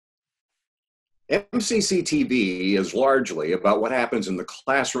MCCTV is largely about what happens in the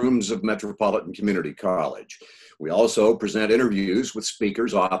classrooms of Metropolitan Community College. We also present interviews with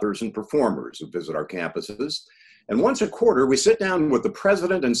speakers, authors, and performers who visit our campuses. And once a quarter, we sit down with the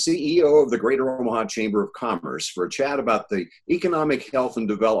president and CEO of the Greater Omaha Chamber of Commerce for a chat about the economic health and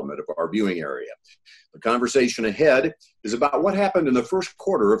development of our viewing area. The conversation ahead is about what happened in the first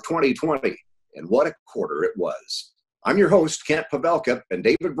quarter of 2020, and what a quarter it was. I'm your host, Kent Pavelka, and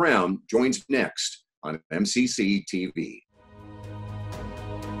David Brown joins next on MCCTV.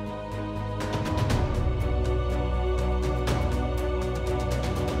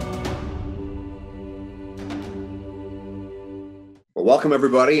 Well, welcome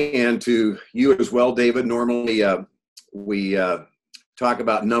everybody, and to you as well, David. Normally we talk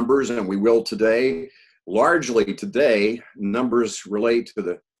about numbers, and we will today. Largely today, numbers relate to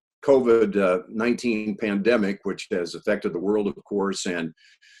the COVID-19 pandemic, which has affected the world, of course, and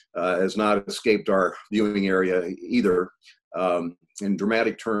has not escaped our viewing area either. In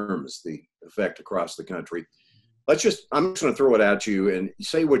dramatic terms, the effect across the country. I'm just going to throw it at you and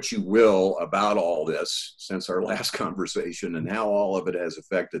say what you will about all this since our last conversation and how all of it has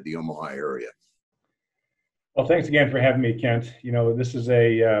affected the Omaha area. Well, thanks again for having me, Kent. You know, this is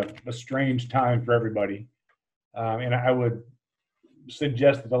a strange time for everybody. And I would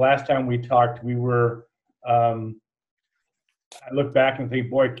suggest that the last time we talked, we were, I look back and think,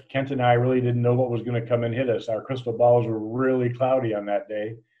 boy, Kent and I really didn't know what was going to come and hit us. Our crystal balls were really cloudy on that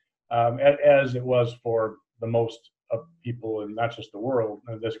day, as it was for the most of people, and not just the world,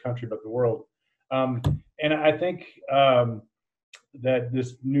 this country, but the world. And I think that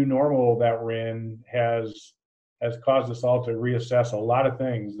this new normal that we're in has caused us all to reassess a lot of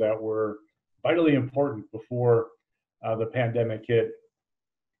things that were vitally important before the pandemic hit,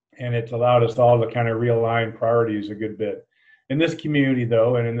 and it's allowed us all to kind of realign priorities a good bit. In this community,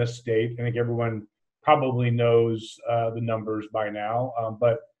 though, and in this state, I think everyone probably knows the numbers by now,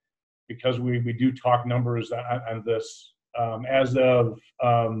 but because we do talk numbers on this, as of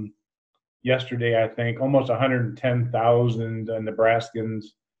yesterday, I think almost 110,000 Nebraskans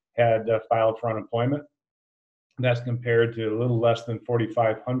had filed for unemployment. And that's compared to a little less than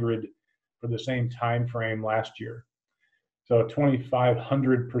 4,500 for the same time frame last year. So a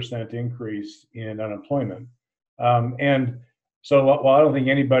 2,500% increase in unemployment. And so while I don't think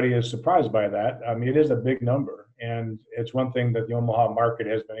anybody is surprised by that, I mean, it is a big number. And it's one thing that the Omaha market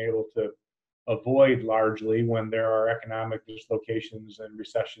has been able to avoid largely when there are economic dislocations and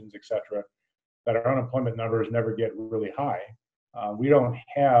recessions, et cetera, that our unemployment numbers never get really high. We don't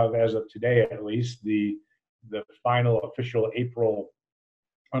have, as of today at least, the final official April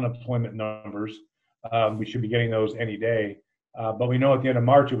unemployment numbers. We should be getting those any day. But we know at the end of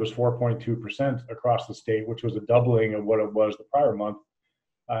March, it was 4.2% across the state, which was a doubling of what it was the prior month.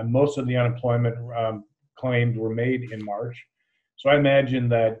 Most of the unemployment claims were made in March. So I imagine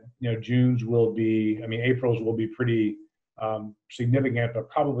that, you know, April's will be pretty significant, but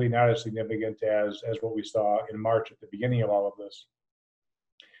probably not as significant as what we saw in March at the beginning of all of this.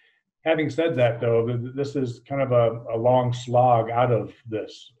 Having said that, though, this is kind of a long slog out of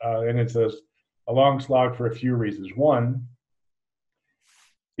this, and it's a long slog for a few reasons. One,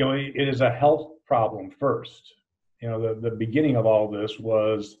 you know, it is a health problem first. You know, the beginning of all this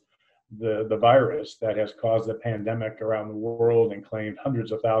was the virus that has caused the pandemic around the world and claimed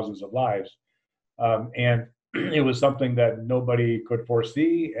hundreds of thousands of lives. And it was something that nobody could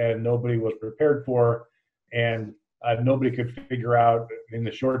foresee and nobody was prepared for, and nobody could figure out in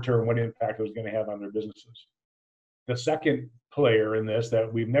the short term what impact it was going to have on their businesses. The second player in this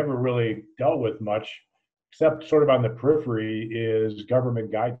that we've never really dealt with much, except sort of on the periphery, is government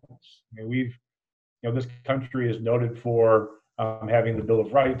guidance. I mean, this country is noted for having the Bill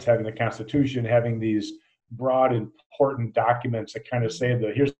of Rights, having the Constitution, having these broad, important documents that kind of say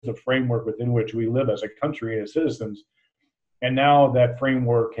that here's the framework within which we live as a country and as citizens. And now that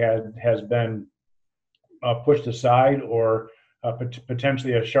framework has been pushed aside, or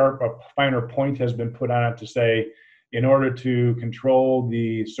potentially a finer point has been put on it to say, in order to control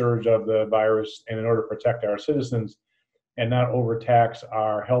the surge of the virus and in order to protect our citizens and not overtax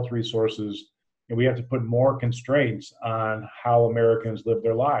our health resources, we have to put more constraints on how Americans live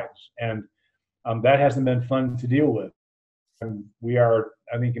their lives. And that hasn't been fun to deal with. And we are,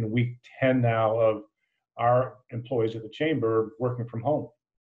 I think, in week 10 now of our employees at the Chamber working from home.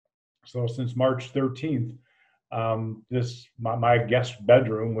 So since March 13th, my guest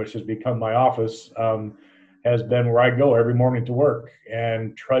bedroom, which has become my office, has been where I go every morning to work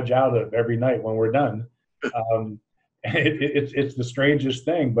and trudge out of every night when we're done. It's the strangest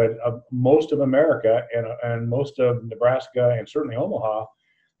thing, but most of America and most of Nebraska and certainly Omaha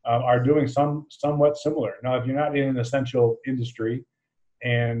are doing somewhat similar. Now, if you're not in an essential industry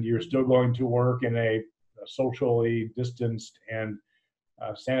and you're still going to work in a socially distanced and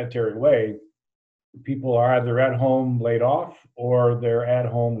sanitary way, people are either at home laid off or they're at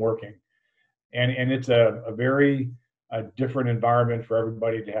home working. And it's a very different environment for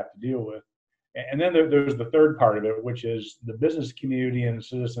everybody to have to deal with. And then there's the third part of it, which is the business community and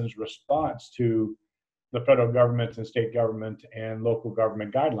citizens' response to the federal government and state government and local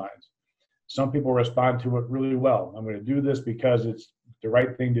government guidelines. Some people respond to it really well. I'm going to do this because it's the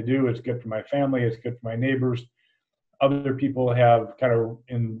right thing to do. It's good for my family. It's good for my neighbors. Other people have kind of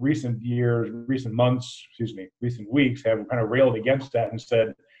in recent weeks have kind of railed against that and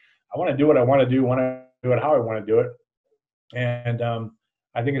said, I want to do what I want to do, want to do it how I want to do it. And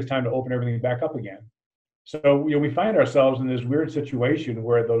I think it's time to open everything back up again. So we find ourselves in this weird situation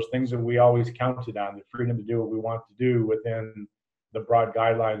where those things that we always counted on, the freedom to do what we want to do within the broad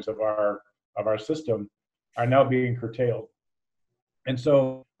guidelines of our system, are now being curtailed. And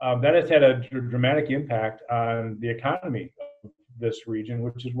so that has had a dramatic impact on the economy of this region,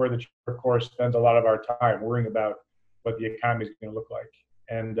 which is where the Chamber, of course, spends a lot of our time worrying about what the economy is going to look like.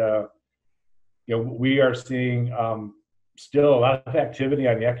 And we are seeing still a lot of activity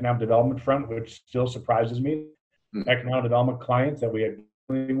on the economic development front, which still surprises me. Economic development clients that we have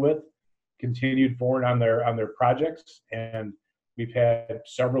been dealing with continued forward on their projects, and we've had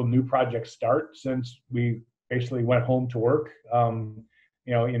several new projects start since we basically went home to work,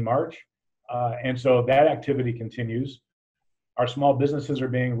 in March, and so that activity continues. Our small businesses are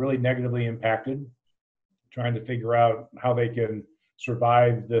being really negatively impacted, trying to figure out how they can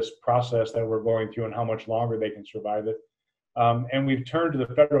survive this process that we're going through and how much longer they can survive it. And we've turned to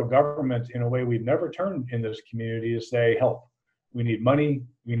the federal government in a way we've never turned in this community to say, help. We need money,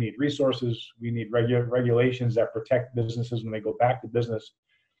 we need resources, we need regulations that protect businesses when they go back to business.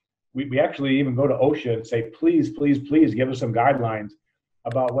 We actually even go to OSHA and say, please, please, please give us some guidelines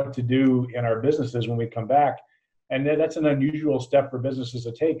about what to do in our businesses when we come back. And then that's an unusual step for businesses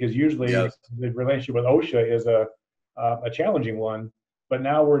to take, because usually the relationship with OSHA is a challenging one. But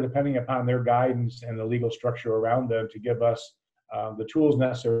now we're depending upon their guidance and the legal structure around them to give us the tools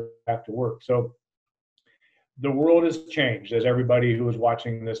necessary back to work. So the world has changed, as everybody who is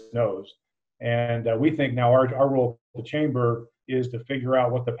watching this knows. And we think now our role at the Chamber is to figure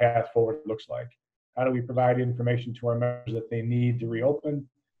out what the path forward looks like. How do we provide information to our members that they need to reopen?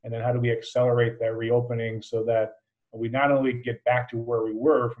 And then how do we accelerate that reopening so that we not only get back to where we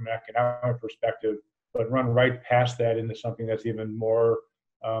were from an economic perspective, but run right past that into something that's even more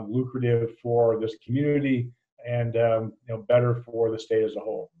lucrative for this community and better for the state as a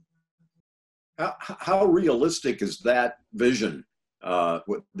whole. How realistic is that vision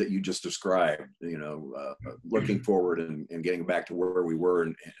that you just described? Looking forward and getting back to where we were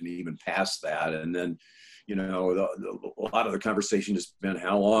and even past that, and then a lot of the conversation has been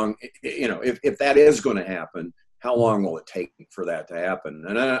how long. If that is going to happen, how long will it take for that to happen?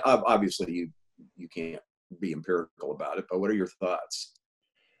 And obviously, you can't be empirical about it, but what are your thoughts?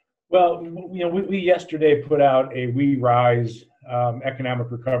 Well, we yesterday put out a We Rise economic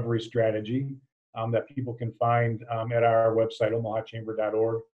recovery strategy that people can find at our website,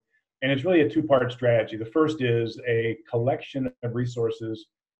 omahachamber.org. And it's really a two-part strategy. The first is a collection of resources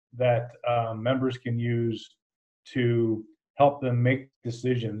that members can use to help them make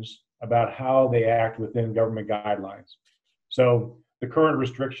decisions about how they act within government guidelines. So the current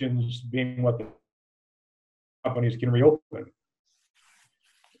restrictions being what the companies can reopen.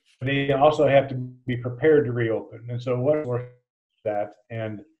 They also have to be prepared to reopen. And so what is that,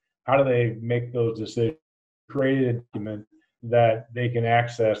 and how do they make those decisions? Create a document that they can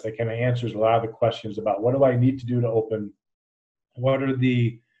access that kind of answers a lot of the questions about what do I need to do to open? What are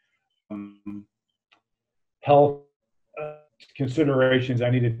the health considerations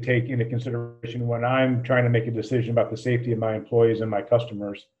I need to take into consideration when I'm trying to make a decision about the safety of my employees and my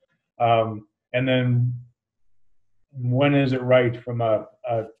customers? And then when is it right from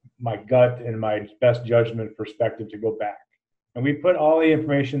my gut and my best judgment perspective to go back? And we put all the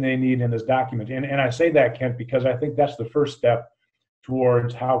information they need in this document. And I say that, Kent, because I think that's the first step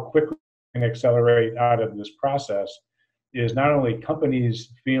towards how quickly we can accelerate out of this process, is not only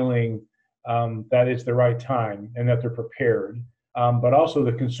companies feeling that it's the right time and that they're prepared, but also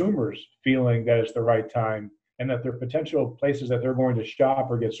the consumers feeling that it's the right time and that their potential places that they're going to shop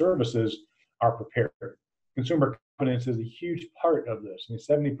or get services are prepared. Consumer confidence is a huge part of this. I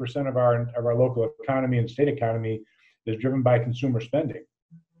mean, 70% of our local economy and state economy is driven by consumer spending.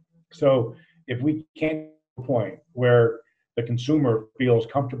 So if we can't get to a point where the consumer feels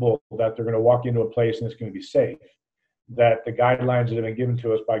comfortable that they're going to walk into a place and it's going to be safe, that the guidelines that have been given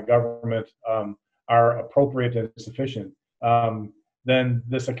to us by government are appropriate and sufficient, then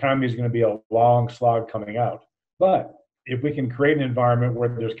this economy is going to be a long slog coming out. But if we can create an environment where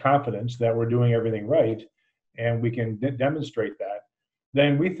there's confidence that we're doing everything right, and we can demonstrate that,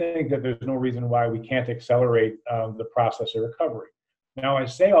 then we think that there's no reason why we can't accelerate the process of recovery. Now, I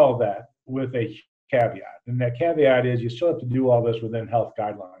say all that with a caveat, and that caveat is you still have to do all this within health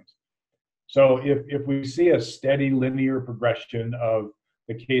guidelines. So if we see a steady linear progression of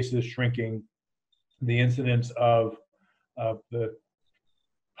the cases shrinking, the incidence of the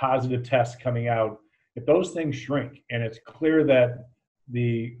positive tests coming out, if those things shrink and it's clear that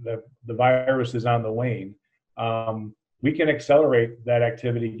the virus is on the wane, we can accelerate that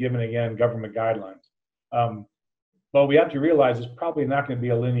activity given, again, government guidelines. But we have to realize it's probably not going to be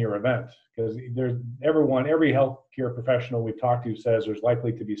a linear event, because every healthcare professional we've talked to says there's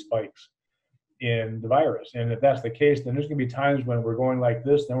likely to be spikes in the virus. And if that's the case, then there's going to be times when we're going like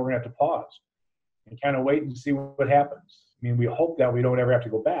this, then we're going to have to pause and kind of wait and see what happens. I mean, we hope that we don't ever have to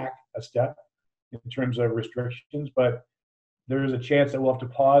go back a step in terms of restrictions, but there's a chance that we'll have to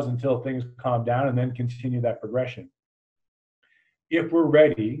pause until things calm down and then continue that progression. If we're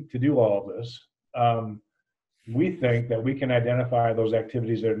ready to do all of this, we think that we can identify those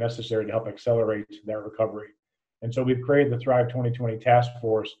activities that are necessary to help accelerate that recovery. And so we've created the Thrive 2020 Task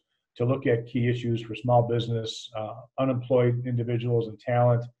Force to look at key issues for small business, unemployed individuals and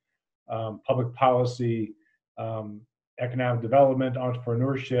talent, public policy, economic development,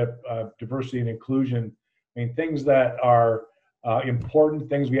 entrepreneurship, diversity and inclusion. I mean, things that are important,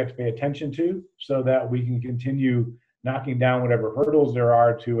 things we have to pay attention to so that we can continue knocking down whatever hurdles there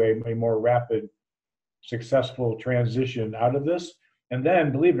are to a more rapid, successful transition out of this. And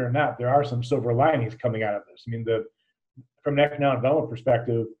then, believe it or not, there are some silver linings coming out of this. I mean, from an economic development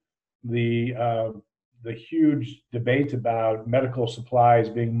perspective, the huge debate about medical supplies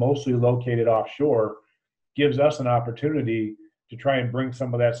being mostly located offshore gives us an opportunity to try and bring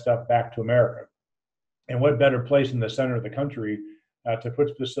some of that stuff back to America. And what better place in the center of the country to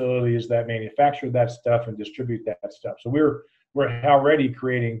put facilities that manufacture that stuff and distribute that stuff. So we're already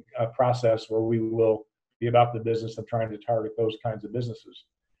creating a process where we will be about the business of trying to target those kinds of businesses.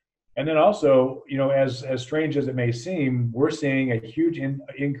 And then also, you know, as strange as it may seem, we're seeing a huge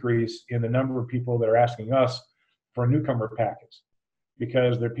increase in the number of people that are asking us for newcomer packets,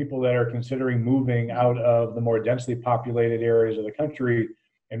 because there are people that are considering moving out of the more densely populated areas of the country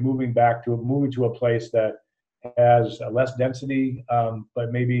and moving to a place that has less density,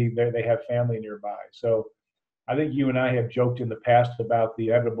 but maybe they have family nearby. So I think you and I have joked in the past about the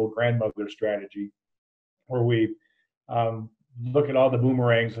inevitable grandmother strategy, where we look at all the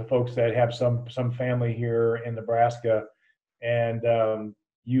boomerangs of folks that have some family here in Nebraska and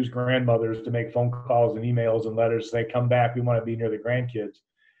use grandmothers to make phone calls and emails and letters, say, come back, we want to be near the grandkids.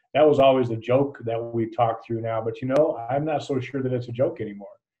 That was always a joke that we talk through now, but you know, I'm not so sure that it's a joke anymore.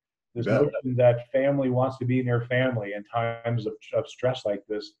 This notion that family wants to be near family in times of stress like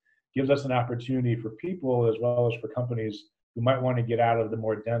this gives us an opportunity for people as well as for companies who might want to get out of the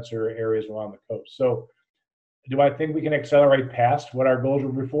more denser areas along the coast. So do I think we can accelerate past what our goals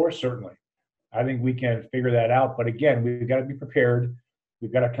were before? Certainly. I think we can figure that out. But again, we've got to be prepared.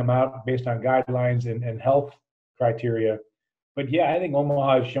 We've got to come out based on guidelines and health criteria. But yeah, I think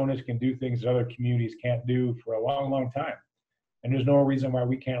Omaha has shown us can do things that other communities can't do for a long, long time. And there's no reason why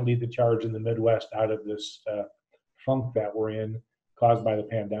we can't lead the charge in the Midwest out of this funk that we're in caused by the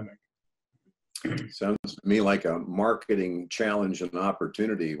pandemic. Sounds to me like a marketing challenge and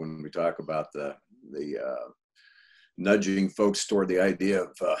opportunity when we talk about the nudging folks toward the idea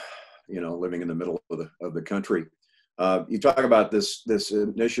of living in the middle of the country. You talk about this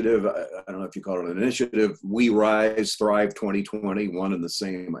initiative. I don't know if you call it an initiative. We Rise, Thrive 2020, one and the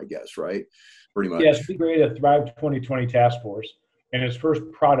same, I guess, right? Pretty much. Yes, we created a Thrive 2020 task force, and its first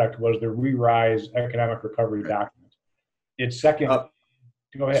product was the We Rise Economic Recovery document. Its second. Go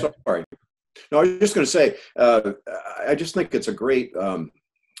ahead. Sorry. No, I was just going to say. I just think it's a great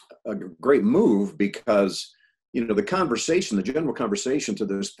move because the general conversation to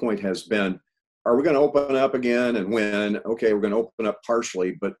this point has been, are we going to open up again and when? Okay, we're going to open up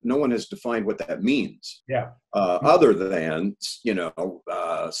partially, but no one has defined what that means. Yeah. Other than,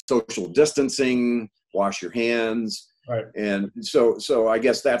 social distancing, wash your hands. Right. And so I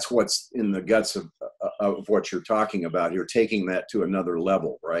guess that's what's in the guts of what you're talking about here, taking that to another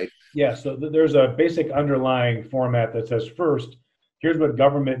level, right? Yeah, so there's a basic underlying format that says, first, here's what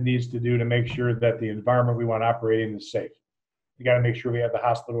government needs to do to make sure that the environment we want to operate in is safe. We got to make sure we have the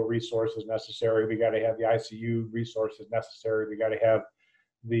hospital resources necessary. We got to have the ICU resources necessary. We got to have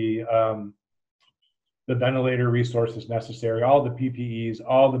the the ventilator resources necessary, all the PPEs,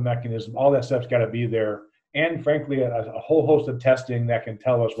 all the mechanism, all that stuff's got to be there. And frankly, a whole host of testing that can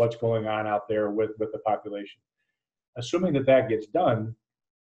tell us what's going on out there with the population. Assuming that that gets done,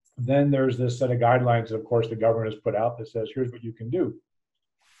 then there's this set of guidelines that, of course, the government has put out that says, here's what you can do.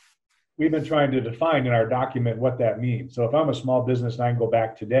 We've been trying to define in our document what that means. So if I'm a small business and I can go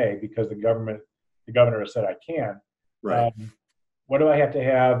back today because the governor has said I can, Right. What do I have to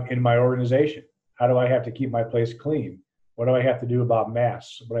have in my organization? How do I have to keep my place clean? What do I have to do about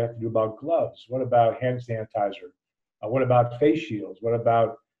masks? What do I have to do about gloves? What about hand sanitizer? What about face shields? What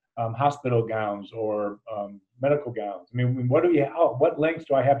about hospital gowns or medical gowns? I mean, what lengths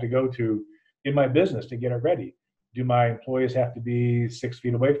do I have to go to in my business to get it ready? Do my employees have to be 6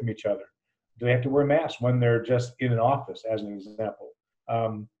 feet away from each other? Do they have to wear masks when they're just in an office, as an example?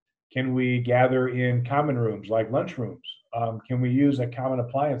 Can we gather in common rooms like lunchrooms? Can we use a common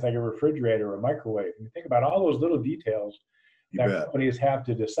appliance like a refrigerator or a microwave? And you think about all those little details that companies have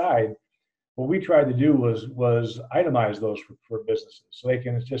to decide. What we tried to do was itemize those for businesses, so they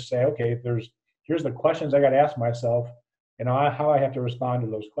can just say, okay, here's the questions I got to ask myself, and how I have to respond to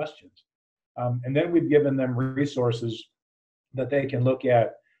those questions. And then we've given them resources that they can look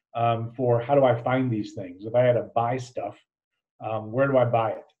at for how do I find these things? If I had to buy stuff, where do I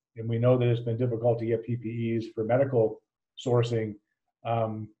buy it? And we know that it's been difficult to get PPEs for medical sourcing.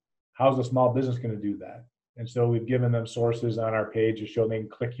 How's a small business going to do that? And so we've given them sources on our page to show they can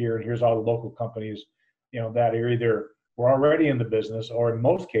click here, and here's all the local companies, that are either we're already in the business, or in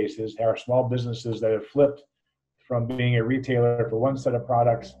most cases are small businesses that have flipped from being a retailer for one set of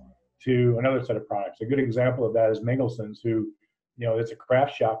products to another set of products. A good example of that is Mangelson's, who, it's a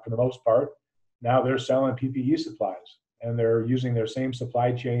craft shop for the most part. Now they're selling PPE supplies, and they're using their same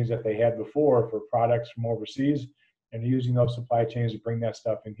supply chains that they had before for products from overseas, and using those supply chains to bring that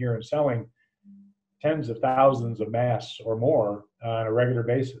stuff in here and selling tens of thousands of masks or more on a regular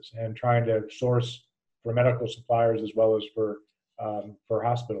basis, and trying to source for medical suppliers as well as for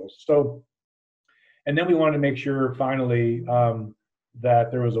hospitals. So, and then we wanted to make sure finally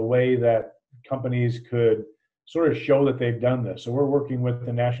that there was a way that companies could sort of show that they've done this. So we're working with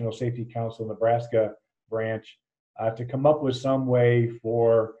the National Safety Council Nebraska branch to come up with some way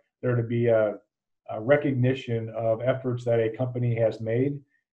for there to be a recognition of efforts that a company has made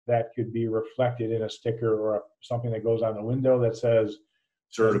that could be reflected in a sticker or something that goes on the window that says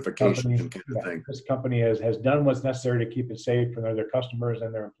certification kind of thing. This company has done what's necessary to keep it safe for their customers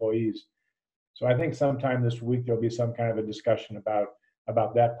and their employees. So I think sometime this week there'll be some kind of a discussion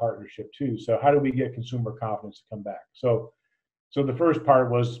about that partnership too. So how do we get consumer confidence to come back? So the first part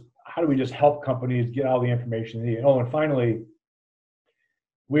was, how do we just help companies get all the information they need? Oh, and finally,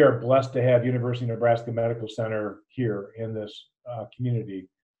 we are blessed to have University of Nebraska Medical Center here in this community.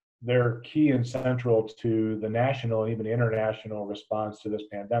 They're key and central to the national and even international response to this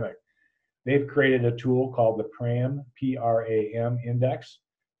pandemic. They've created a tool called the PRAM, P-R-A-M Index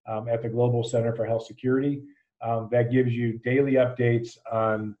at the Global Center for Health Security that gives you daily updates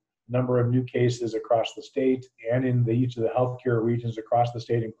on number of new cases across the state and in each of the healthcare regions across the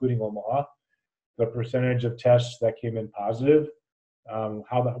state, including Omaha, the percentage of tests that came in positive,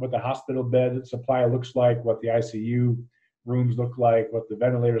 what the hospital bed supply looks like, what the ICU rooms look like, what the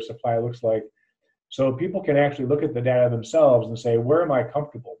ventilator supply looks like. So people can actually look at the data themselves and say, where am I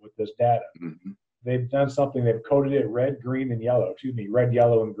comfortable with this data? Mm-hmm. They've done something, they've coded it red, green, and yellow. Red,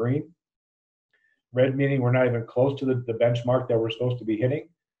 yellow, and green. Red meaning we're not even close to the benchmark that we're supposed to be hitting.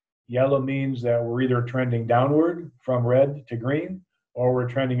 Yellow means that we're either trending downward from red to green, or we're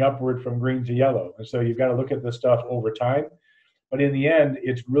trending upward from green to yellow. And so you've got to look at this stuff over time. But in the end,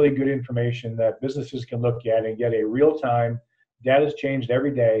 it's really good information that businesses can look at and get a real-time, data's changed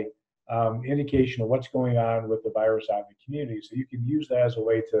every day, indication of what's going on with the virus out in the community. So you can use that as a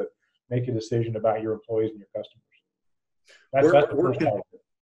way to make a decision about your employees and your customers. That's the first part of it.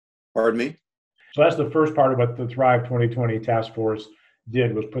 Pardon me? So that's the first part of what the Thrive 2020 task force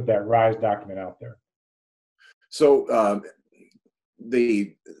did, was put that RISE document out there. So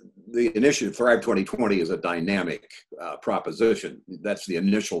the initiative Thrive 2020 is a dynamic proposition. That's the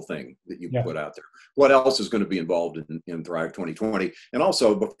initial thing that you put out there. What else is going to be involved in Thrive 2020? And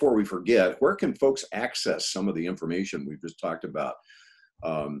also, before we forget, where can folks access some of the information we've just talked about?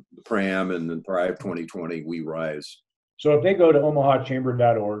 The PRAM and the Thrive 2020, We Rise. So if they go to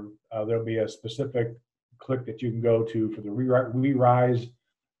omahachamber.org, there'll be a specific click that you can go to for the We Rise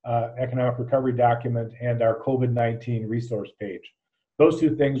economic recovery document and our COVID-19 resource page. Those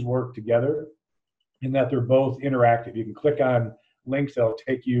two things work together in that they're both interactive. You can click on links that'll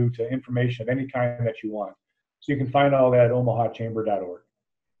take you to information of any kind that you want. So you can find all that at omahachamber.org.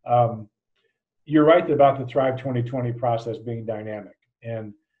 you're right about the Thrive 2020 process being dynamic.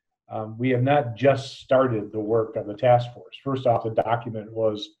 And we have not just started the work of the task force. First off, the document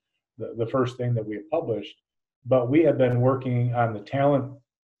was the first thing that we have published, but we have been working on the talent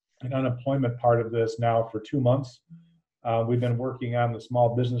and unemployment part of this now for 2 months. We've been working on the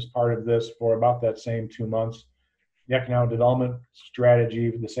small business part of this for about that same 2 months. The economic development strategy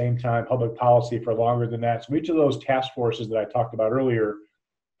at the same time, public policy for longer than that. So each of those task forces that I talked about earlier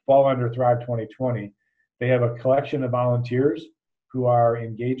fall under Thrive 2020. They have a collection of volunteers who are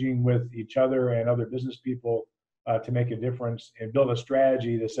engaging with each other and other business people to make a difference and build a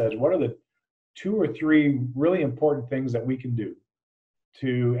strategy that says, what are the 2 or 3 really important things that we can do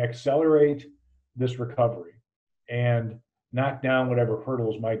to accelerate this recovery and knock down whatever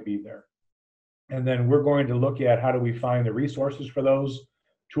hurdles might be there. And then we're going to look at how do we find the resources for those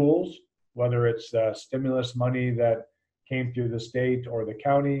tools, whether it's stimulus money that came through the state or the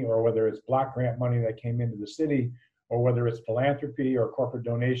county, or whether it's block grant money that came into the city, or whether it's philanthropy or corporate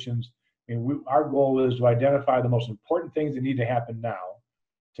donations. I mean, our goal is to identify the most important things that need to happen now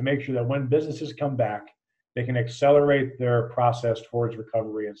to make sure that when businesses come back, they can accelerate their process towards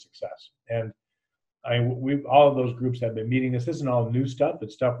recovery and success. And all of those groups have been meeting. This isn't all new stuff.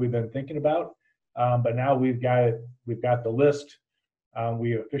 It's stuff we've been thinking about. But now we've got the list.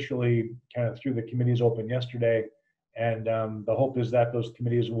 We officially kind of threw the committees open yesterday. And the hope is that those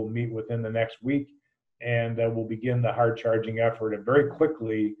committees will meet within the next week, and we'll begin the hard charging effort and very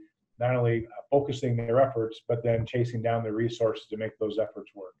quickly, not only focusing their efforts, but then chasing down the resources to make those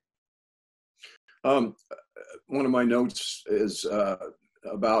efforts work. One of my notes is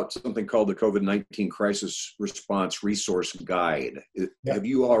about something called the COVID-19 Crisis Response Resource Guide. Yeah. Have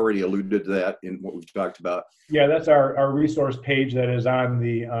you already alluded to that in what we've talked about? Yeah, that's our resource page that is on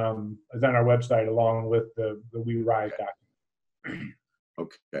our website along with the We Rise document.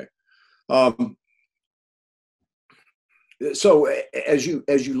 Okay. So as you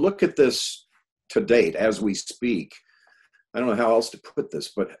look at this to date, as we speak, I don't know how else to put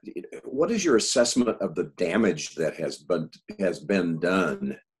this, but what is your assessment of the damage that has been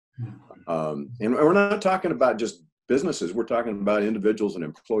done? And we're not talking about just businesses; we're talking about individuals and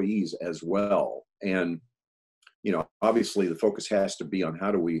employees as well. And obviously, the focus has to be on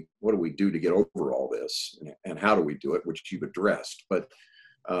what do we do to get over all this, and how do we do it, which you've addressed. But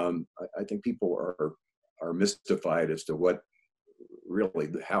I think people are mystified as to what really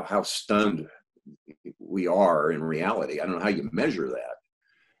how stunned we are in reality. I don't know how you measure that.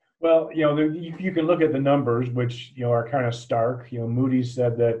 Well, you can look at the numbers, which are kind of stark. Moody's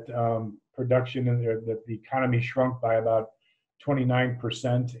said that production that the economy shrunk by about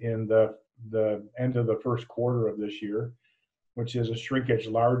 29% in the end of the first quarter of this year, which is a shrinkage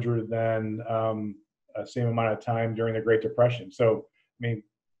larger than the same amount of time during the Great Depression. So, I mean,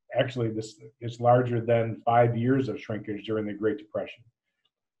 actually, this is larger than 5 years of shrinkage during the Great Depression.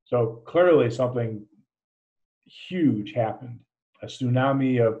 So clearly something huge happened, a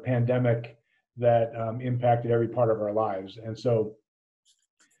tsunami of pandemic that impacted every part of our lives. And so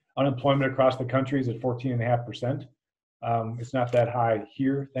unemployment across the country is at 14.5%. It's not that high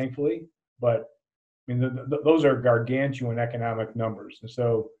here, thankfully, but I mean, those are gargantuan economic numbers. And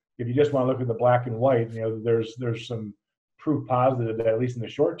so if you just want to look at the black and white, there's some proof positive that at least in the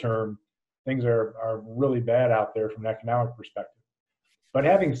short term, things are really bad out there from an economic perspective. But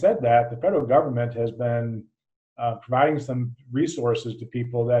having said that, the federal government has been providing some resources to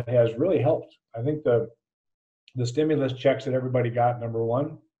people that has really helped. I think the stimulus checks that everybody got, number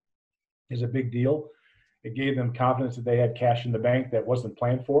one, is a big deal. It gave them confidence that they had cash in the bank that wasn't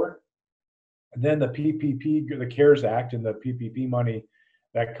planned for. And then the PPP, the CARES Act, and the PPP money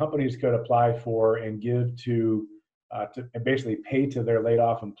that companies could apply for and give to basically pay to their laid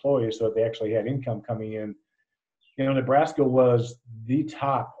off employees so that they actually had income coming in. Nebraska was the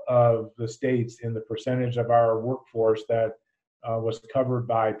top of the states in the percentage of our workforce that was covered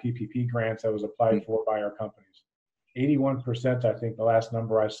by PPP grants that was applied for by our companies. 81%, I think the last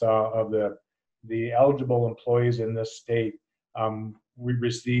number I saw of the eligible employees in this state, we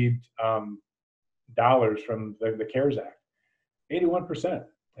received dollars from the CARES Act. 81%.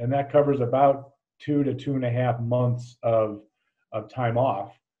 And that covers about 2 to 2.5 months of time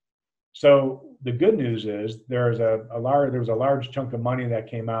off. So the good news is there was a large chunk of money that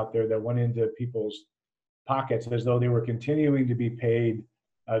came out there that went into people's pockets as though they were continuing to be paid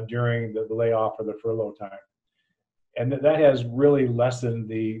during the layoff or the furlough time. And that has really lessened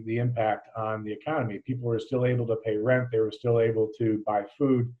the impact on the economy. People were still able to pay rent. They were still able to buy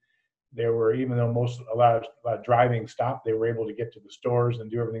food. Even though a lot of driving stopped, they were able to get to the stores and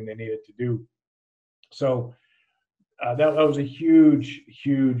do everything they needed to do. So That was a huge,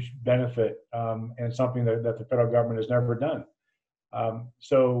 huge benefit, and something that the federal government has never done.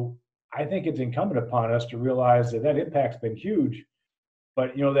 So I think it's incumbent upon us to realize that that impact's been huge,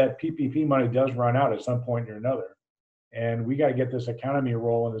 but that PPP money does run out at some point or another. And we got to get this economy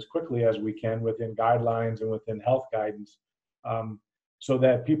rolling as quickly as we can within guidelines and within health guidance, so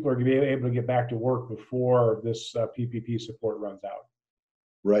that people are going to be able to get back to work before this PPP support runs out.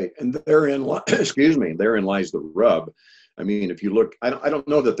 Right, and therein, excuse me, therein lies the rub. I mean, if you look, I don't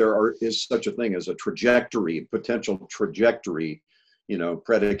know that is such a thing as a trajectory, potential trajectory,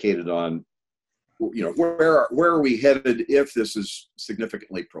 predicated on, where are we headed if this is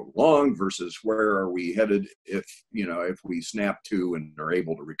significantly prolonged versus where are we headed if we snap to and are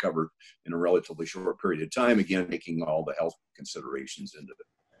able to recover in a relatively short period of time, again, taking all the health considerations into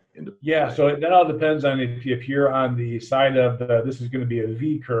yeah, play. So that all depends on if you're on the side of this is going to be a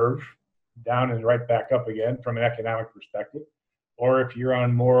V curve, down and right back up again from an economic perspective, or if you're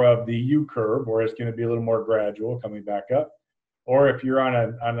on more of the U curve, where it's going to be a little more gradual coming back up, or if you're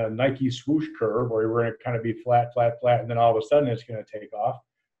on a Nike swoosh curve, where we're going to kind of be flat, flat, flat, and then all of a sudden it's going to take off,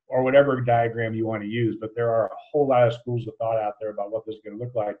 or whatever diagram you want to use. But there are a whole lot of schools of thought out there about what this is going to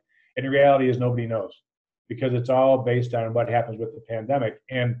look like. And the reality is nobody knows, because it's all based on what happens with the pandemic.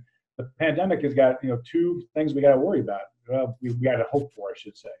 And the pandemic has got two things we got to worry about. Well, we got to hope for, I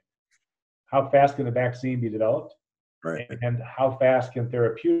should say. How fast can the vaccine be developed? Right. And how fast can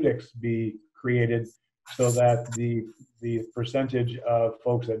therapeutics be created so that the percentage of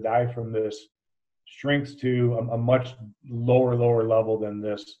folks that die from this shrinks to a much lower level than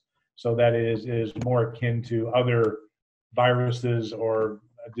this, so that it is more akin to other viruses or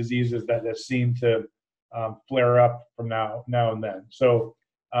diseases that seem to flare up from now and then. So,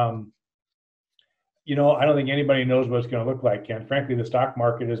 I don't think anybody knows what it's going to look like, Ken. Frankly, the stock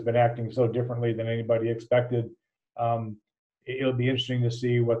market has been acting so differently than anybody expected. It'll be interesting to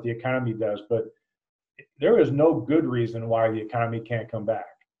see what the economy does, but there is no good reason why the economy can't come back.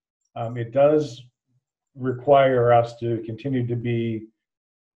 It does require us to continue to be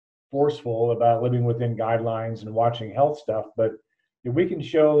forceful about living within guidelines and watching health stuff, but if we can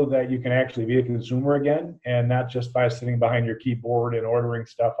show that you can actually be a consumer again, and not just by sitting behind your keyboard and ordering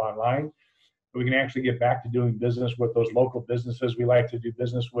stuff online, we can actually get back to doing business with those local businesses we like to do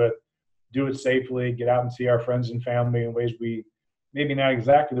business with, do it safely, get out and see our friends and family in ways we, maybe not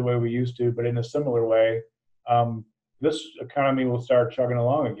exactly the way we used to, but in a similar way, this economy will start chugging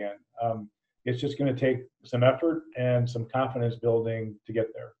along again. It's just going to take some effort and some confidence building to get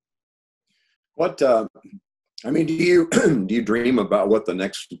there. Do you dream about what the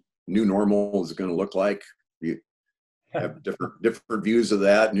next new normal is going to look like? Do you have different views of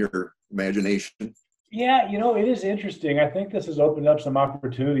that in your imagination? Yeah, it is interesting. I think this has opened up some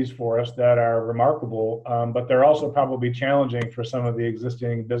opportunities for us that are remarkable, but they're also probably challenging for some of the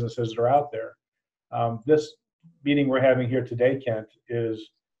existing businesses that are out there. This meeting we're having here today, Kent,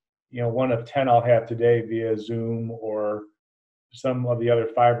 is one of 10 I'll have today via Zoom or some of the other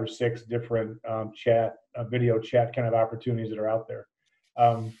 5 or 6 different video chat kind of opportunities that are out there.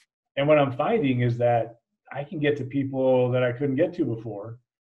 And what I'm finding is that I can get to people that I couldn't get to before,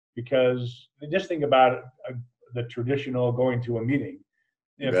 because just think about the traditional going to a meeting.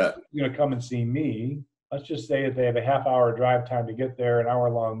 If you're going to come and see me, let's just say if they have a half-hour drive time to get there, an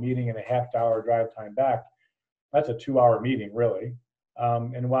hour-long meeting, and a half-hour drive time back, that's a 2-hour meeting, really.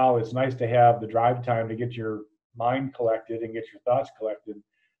 And while it's nice to have the drive time to get your mind collected and get your thoughts collected,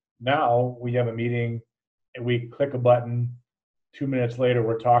 now we have a meeting and we click a button. 2 minutes later,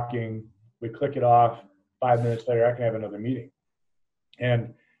 we're talking. We click it off. 5 minutes later, I can have another meeting.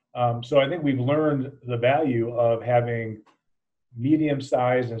 And so I think we've learned the value of having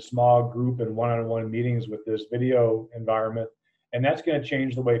medium-sized and small group and one-on-one meetings with this video environment. And that's going to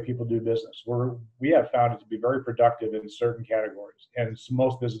change the way people do business. We have found it to be very productive in certain categories, and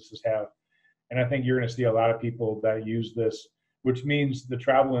most businesses have. And I think you're going to see a lot of people that use this, which means the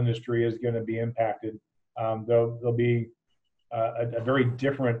travel industry is going to be impacted. There'll be a very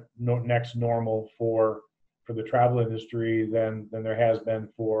different next normal for the travel industry than there has been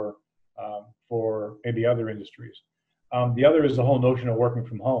for maybe other industries. The other is the whole notion of working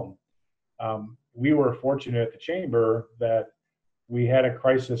from home. We were fortunate at the Chamber that we had a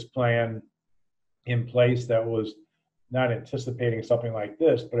crisis plan in place that was not anticipating something like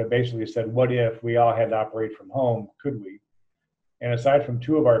this, but it basically said, what if we all had to operate from home? Could we? And aside from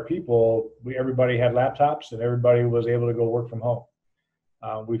 2 of our people, everybody had laptops and everybody was able to go work from home.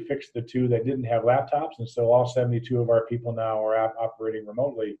 We fixed the 2 that didn't have laptops, and so all 72 of our people now are operating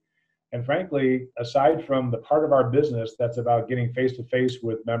remotely. And frankly, aside from the part of our business that's about getting face-to-face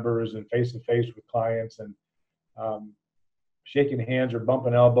with members and face-to-face with clients and shaking hands or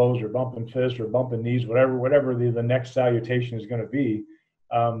bumping elbows or bumping fists or bumping knees, whatever the next salutation is going to be.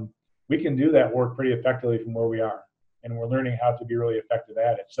 We can do that work pretty effectively from where we are, and we're learning how to be really effective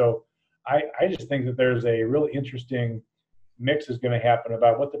at it. So I just think that there's a really interesting mix is going to happen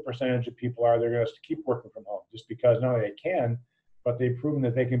about what the percentage of people are. They're going to keep working from home just because not only they can, but they've proven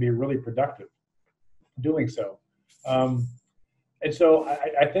that they can be really productive doing so. And so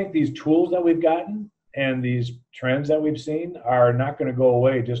I think these tools that we've gotten and these trends that we've seen are not going to go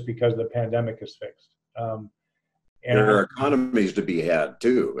away just because the pandemic is fixed. And there are economies to be had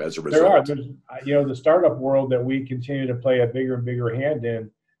too as a result. There are. There's, the startup world that we continue to play a bigger and bigger hand in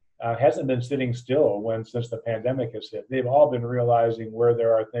hasn't been sitting still since the pandemic has hit. They've all been realizing where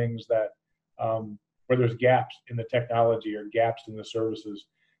there are things that where there's gaps in the technology or gaps in the services.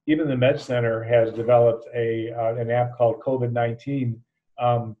 Even the Med Center has developed an app called COVID-19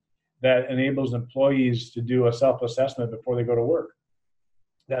 that enables employees to do a self-assessment before they go to work.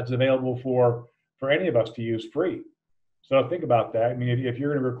 That's available for any of us to use free. So think about that. I mean, if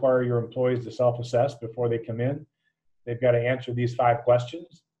you're going to require your employees to self-assess before they come in, they've got to answer these 5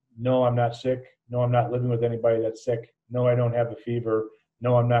 questions. No, I'm not sick. No, I'm not living with anybody that's sick. No, I don't have a fever.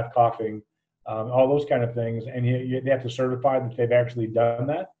 No, I'm not coughing. All those kind of things. And you have to certify that they've actually done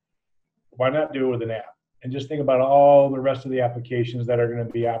that. Why not do it with an app? And just think about all the rest of the applications that are going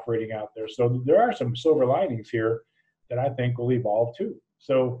to be operating out there. So there are some silver linings here that I think will evolve too.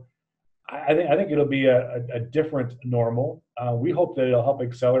 So I think it'll be a different normal. We hope that it'll help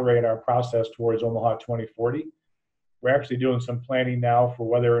accelerate our process towards Omaha 2040. We're actually doing some planning now for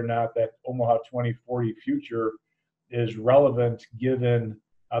whether or not that Omaha 2040 future is relevant given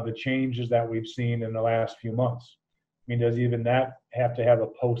the changes that we've seen in the last few months. I mean, does even that have to have a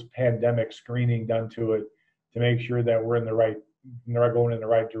post-pandemic screening done to it to make sure that we're going in the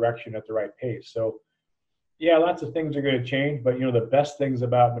right direction at the right pace? So, yeah, lots of things are going to change, but the best things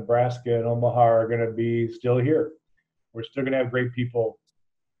about Nebraska and Omaha are going to be still here. We're still going to have great people.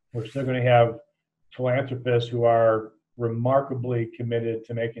 We're still going to have philanthropists who are remarkably committed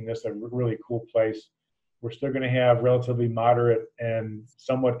to making this a really cool place. We're still going to have relatively moderate and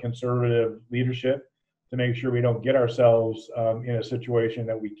somewhat conservative leadership to make sure we don't get ourselves in a situation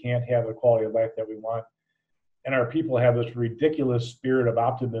that we can't have the quality of life that we want. And our people have this ridiculous spirit of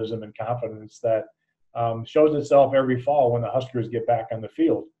optimism and confidence that shows itself every fall when the Huskers get back on the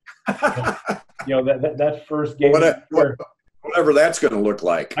field. That first game. Whatever that's going to look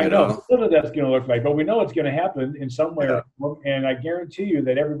like. I know what that's going to look like, but we know it's going to happen in some way. Yeah. And I guarantee you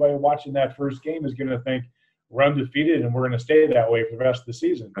that everybody watching that first game is going to think we're undefeated and we're going to stay that way for the rest of the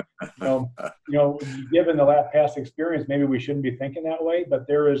season. Given the past experience, maybe we shouldn't be thinking that way, but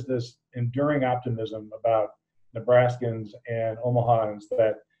there is this enduring optimism about Nebraskans and Omahans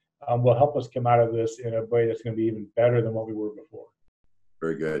that will help us come out of this in a way that's going to be even better than what we were before.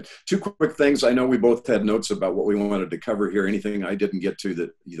 Very good. 2 quick things. I know we both had notes about what we wanted to cover here. Anything I didn't get to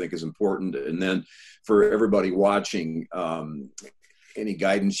that you think is important? And then for everybody watching, any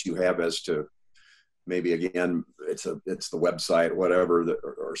guidance you have as to maybe, again, it's the website, whatever,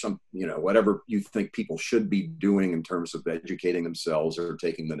 or some, whatever you think people should be doing in terms of educating themselves or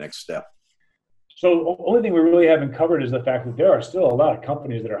taking the next step. So the only thing we really haven't covered is the fact that there are still a lot of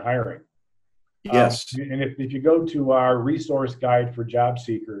companies that are hiring. Yes. And if you go to our resource guide for job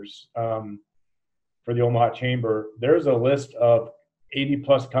seekers for the Omaha Chamber, there's a list of 80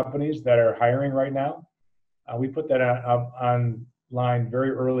 plus companies that are hiring right now. We put that online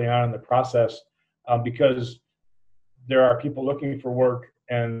very early on in the process because there are people looking for work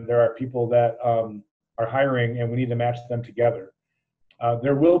and there are people that are hiring, and we need to match them together.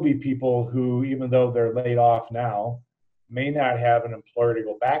 There will be people who, even though they're laid off now, may not have an employer to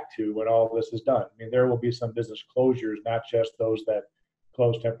go back to when all this is done. I mean, there will be some business closures, not just those that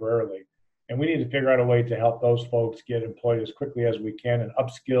close temporarily. And we need to figure out a way to help those folks get employed as quickly as we can and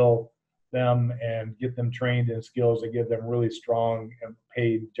upskill them and get them trained in skills that give them really strong and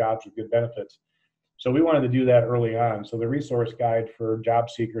paid jobs with good benefits. So we wanted to do that early on. So the resource guide for job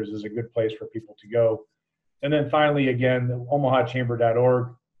seekers is a good place for people to go. And then finally, again,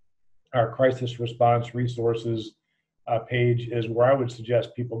 omahachamber.org, our crisis response resources page is where I would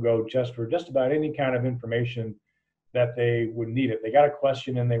suggest people go for just about any kind of information that they would need. If they got a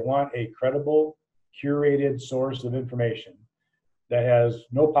question and they want a credible, curated source of information that has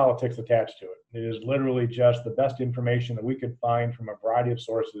no politics attached to it, it is literally just the best information that we could find from a variety of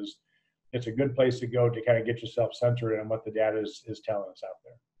sources. It's a good place to go to kind of get yourself centered on what the data is telling us out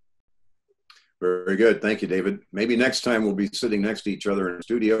there. Very good. Thank you, David. Maybe next time we'll be sitting next to each other in the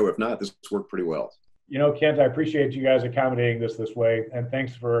studio. If not, this worked pretty well. Kent, I appreciate you guys accommodating this way, and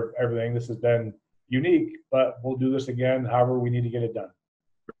thanks for everything. This has been, unique, but we'll do this again however we need to get it done.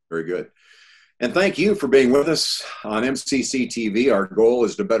 Very good. And thank you for being with us on MCCTV. Our goal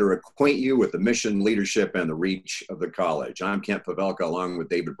is to better acquaint you with the mission, leadership, and the reach of the college. I'm Kent Pavelka, along with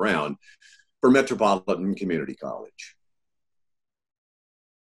David Brown for Metropolitan Community College.